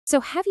So,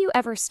 have you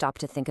ever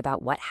stopped to think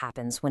about what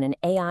happens when an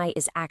AI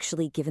is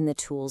actually given the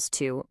tools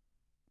to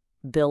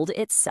build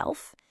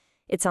itself?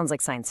 It sounds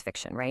like science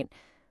fiction, right?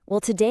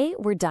 Well, today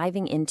we're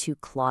diving into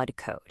Claude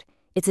Code.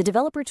 It's a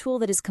developer tool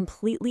that is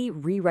completely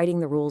rewriting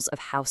the rules of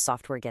how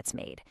software gets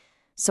made.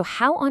 So,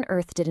 how on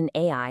earth did an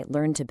AI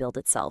learn to build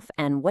itself,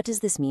 and what does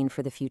this mean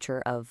for the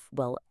future of,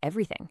 well,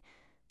 everything?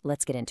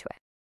 Let's get into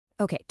it.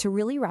 Okay, to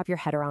really wrap your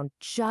head around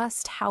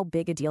just how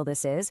big a deal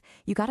this is,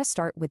 you got to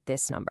start with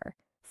this number.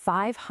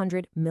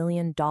 $500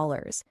 million.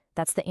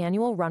 That's the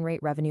annual run rate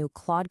revenue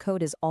Claude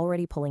Code is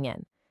already pulling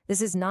in.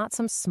 This is not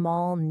some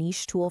small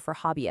niche tool for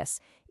hobbyists.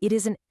 It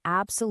is an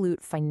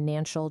absolute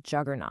financial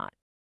juggernaut.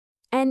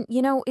 And,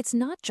 it's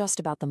not just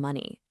about the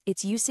money.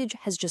 Its usage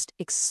has just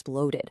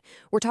exploded.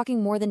 We're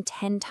talking more than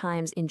 10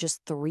 times in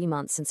just 3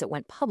 months since it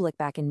went public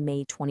back in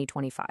May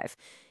 2025.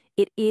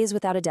 It is,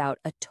 without a doubt,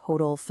 a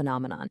total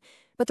phenomenon.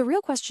 But the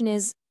real question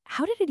is,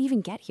 how did it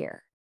even get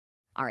here?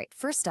 All right,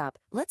 first up,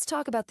 let's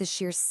talk about the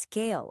sheer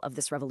scale of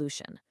this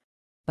revolution.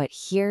 But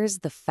here's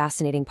the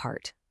fascinating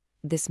part.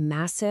 This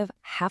massive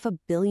 $500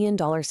 million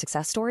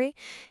success story,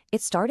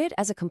 it started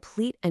as a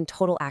complete and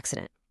total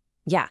accident.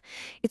 Yeah,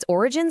 its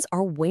origins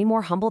are way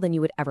more humble than you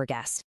would ever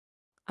guess.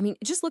 I mean,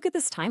 just look at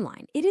this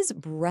timeline. It is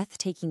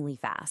breathtakingly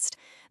fast.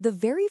 The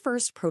very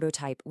first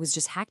prototype was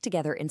just hacked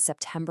together in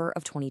September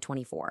of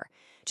 2024.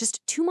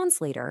 Just 2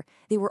 months later,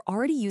 they were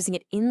already using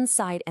it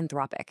inside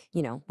Anthropic,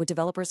 what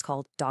developers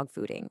call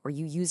dogfooding, where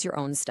you use your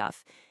own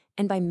stuff.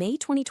 And by May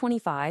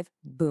 2025,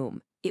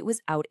 boom, it was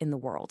out in the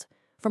world.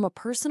 From a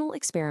personal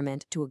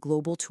experiment to a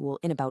global tool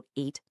in about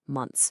 8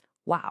 months.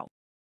 Wow.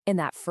 In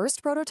that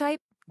first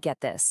prototype, get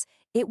this,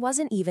 it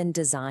wasn't even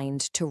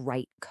designed to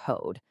write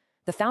code.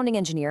 The founding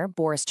engineer,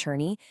 Boris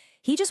Cherny,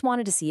 he just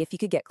wanted to see if he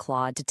could get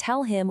Claude to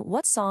tell him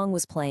what song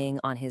was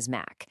playing on his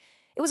Mac.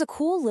 It was a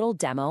cool little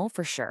demo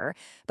for sure,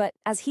 but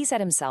as he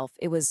said himself,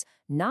 it was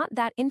not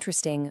that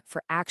interesting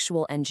for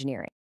actual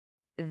engineering.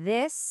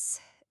 This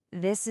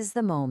is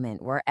the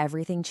moment where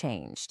everything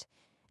changed.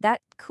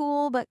 That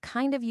cool but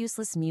kind of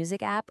useless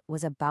music app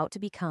was about to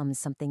become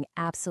something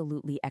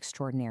absolutely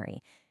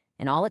extraordinary.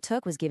 And all it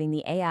took was giving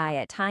the AI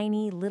a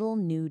tiny little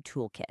new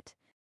toolkit.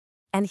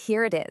 And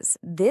here it is.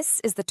 This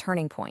is the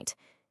turning point.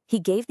 He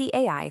gave the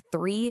AI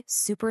 3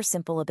 super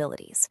simple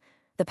abilities: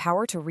 the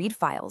power to read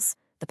files,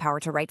 the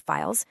power to write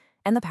files,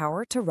 and the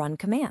power to run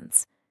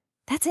commands.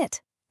 That's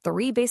it.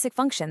 3 basic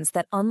functions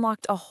that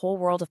unlocked a whole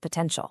world of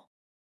potential.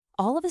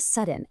 All of a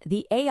sudden,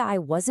 the AI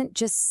wasn't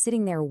just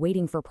sitting there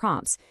waiting for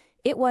prompts.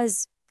 It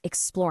was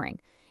exploring.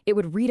 It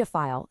would read a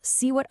file,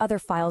 see what other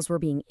files were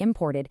being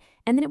imported,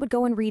 and then it would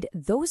go and read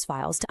those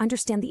files to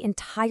understand the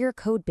entire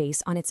code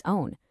base on its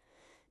own.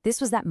 This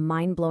was that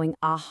mind-blowing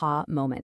aha moment.